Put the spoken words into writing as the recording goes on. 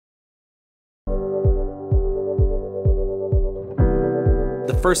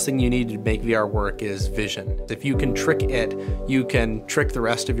first thing you need to make VR work is vision. If you can trick it, you can trick the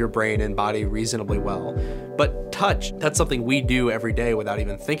rest of your brain and body reasonably well. But touch, that's something we do every day without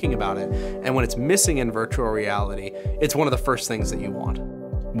even thinking about it. And when it's missing in virtual reality, it's one of the first things that you want.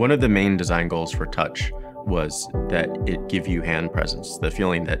 One of the main design goals for touch was that it give you hand presence, the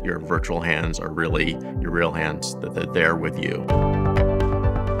feeling that your virtual hands are really your real hands, that they're there with you.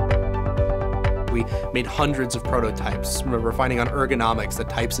 We made hundreds of prototypes, refining on ergonomics, the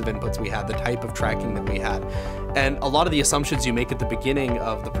types of inputs we had, the type of tracking that we had. And a lot of the assumptions you make at the beginning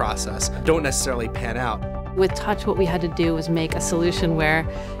of the process don't necessarily pan out. With touch, what we had to do was make a solution where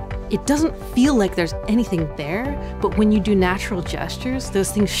it doesn't feel like there's anything there, but when you do natural gestures,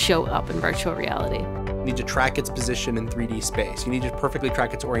 those things show up in virtual reality. You need to track its position in 3D space. You need to perfectly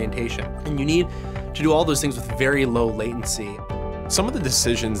track its orientation. And you need to do all those things with very low latency. Some of the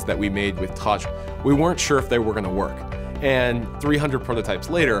decisions that we made with touch, we weren't sure if they were going to work. And 300 prototypes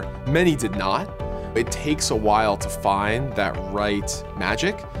later, many did not. It takes a while to find that right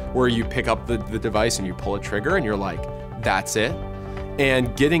magic where you pick up the device and you pull a trigger and you're like, that's it.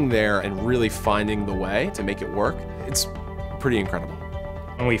 And getting there and really finding the way to make it work, it's pretty incredible.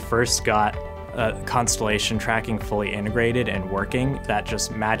 When we first got Constellation tracking fully integrated and working, that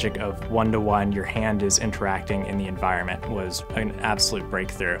just magic of one-to-one, your hand is interacting in the environment was an absolute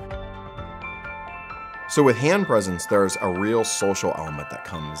breakthrough. So with hand presence, there's a real social element that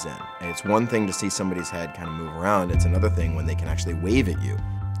comes in. And it's one thing to see somebody's head kind of move around, it's another thing when they can actually wave at you.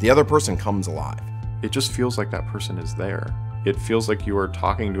 The other person comes alive. It just feels like that person is there. It feels like you are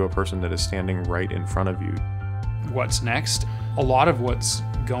talking to a person that is standing right in front of you. What's next? A lot of what's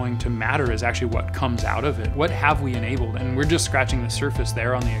going to matter is actually what comes out of it. What have we enabled? And we're just scratching the surface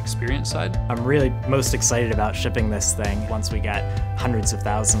there on the experience side. I'm really most excited about shipping this thing once we get hundreds of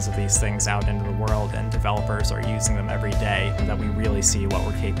thousands of these things out into the world and developers are using them every day, and that we really see what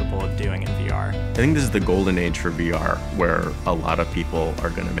we're capable of doing in VR. I think this is the golden age for VR, where a lot of people are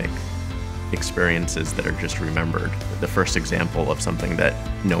going to make experiences that are just remembered. The first example of something that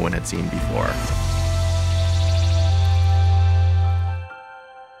no one had seen before.